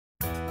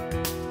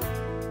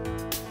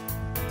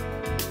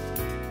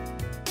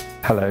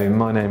Hello,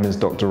 my name is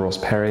Dr. Ross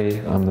Perry.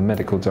 I'm the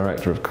Medical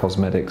Director of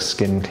Cosmetics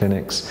Skin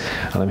Clinics,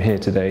 and I'm here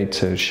today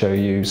to show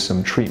you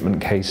some treatment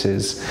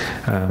cases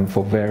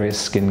for various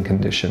skin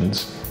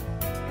conditions.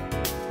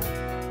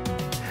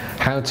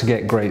 How to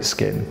get great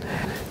skin.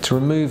 To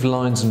remove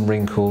lines and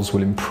wrinkles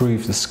will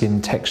improve the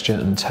skin texture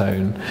and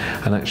tone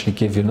and actually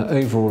give you an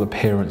overall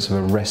appearance of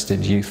a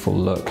rested, youthful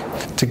look.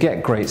 To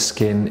get great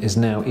skin is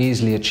now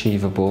easily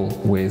achievable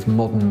with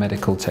modern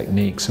medical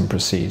techniques and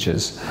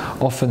procedures.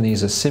 Often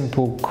these are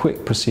simple,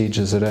 quick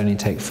procedures that only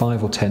take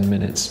 5 or 10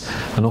 minutes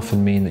and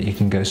often mean that you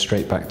can go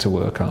straight back to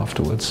work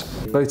afterwards.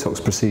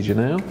 Botox procedure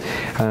now,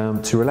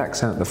 to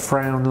relax out the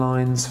frown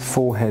lines,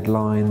 forehead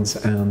lines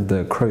and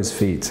the crow's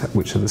feet,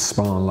 which are the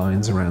spar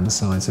lines around the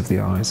sides of the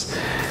eyes.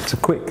 It's a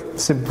quick,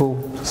 simple,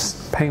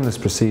 painless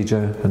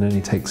procedure and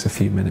only takes a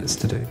few minutes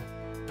to do.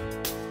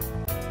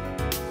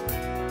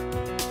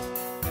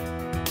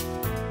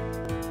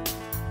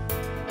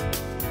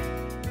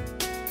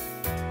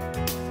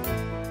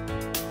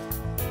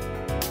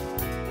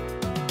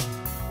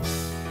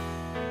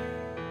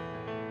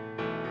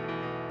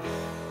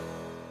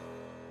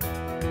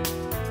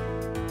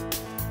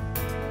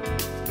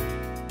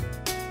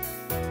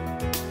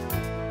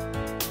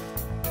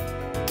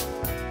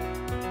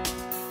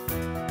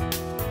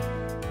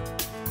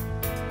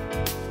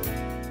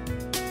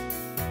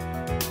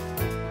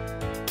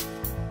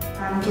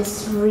 I'm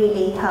just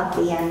really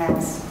happy, and I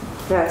was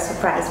very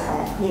surprised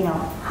by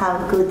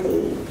how good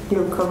they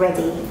look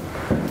already.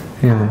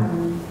 Yeah,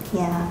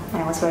 and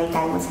I was worried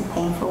that it wasn't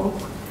painful.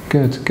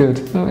 Good,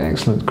 good. Oh,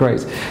 excellent,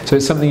 great. So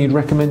it's something you'd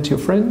recommend to your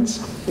friends?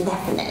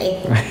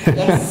 Definitely,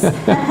 yes.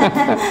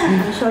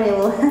 I'm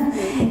sure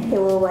they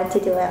will want to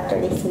do after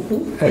they see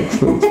me.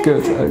 Excellent,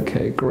 good,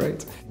 okay,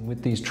 great.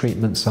 With these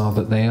treatments are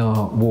that they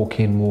are walk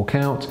in, walk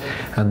out,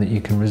 and that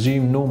you can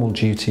resume normal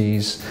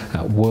duties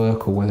at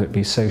work or whether it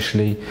be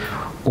socially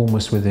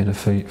almost within a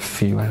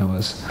few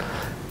hours.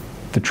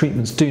 The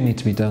treatments do need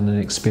to be done in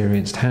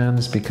experienced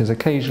hands because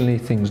occasionally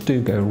things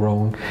do go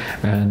wrong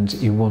and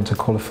you want a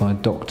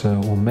qualified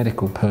doctor or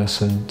medical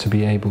person to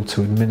be able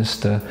to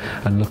administer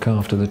and look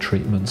after the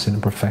treatments in a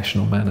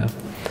professional manner.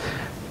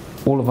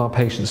 All of our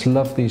patients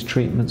love these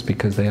treatments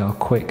because they are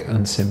quick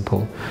and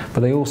simple,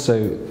 but they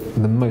also,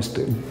 the most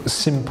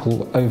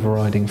simple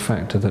overriding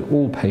factor that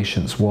all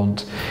patients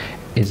want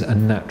is a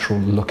natural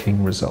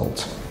looking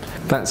result.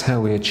 That's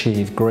how we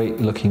achieve great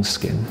looking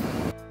skin.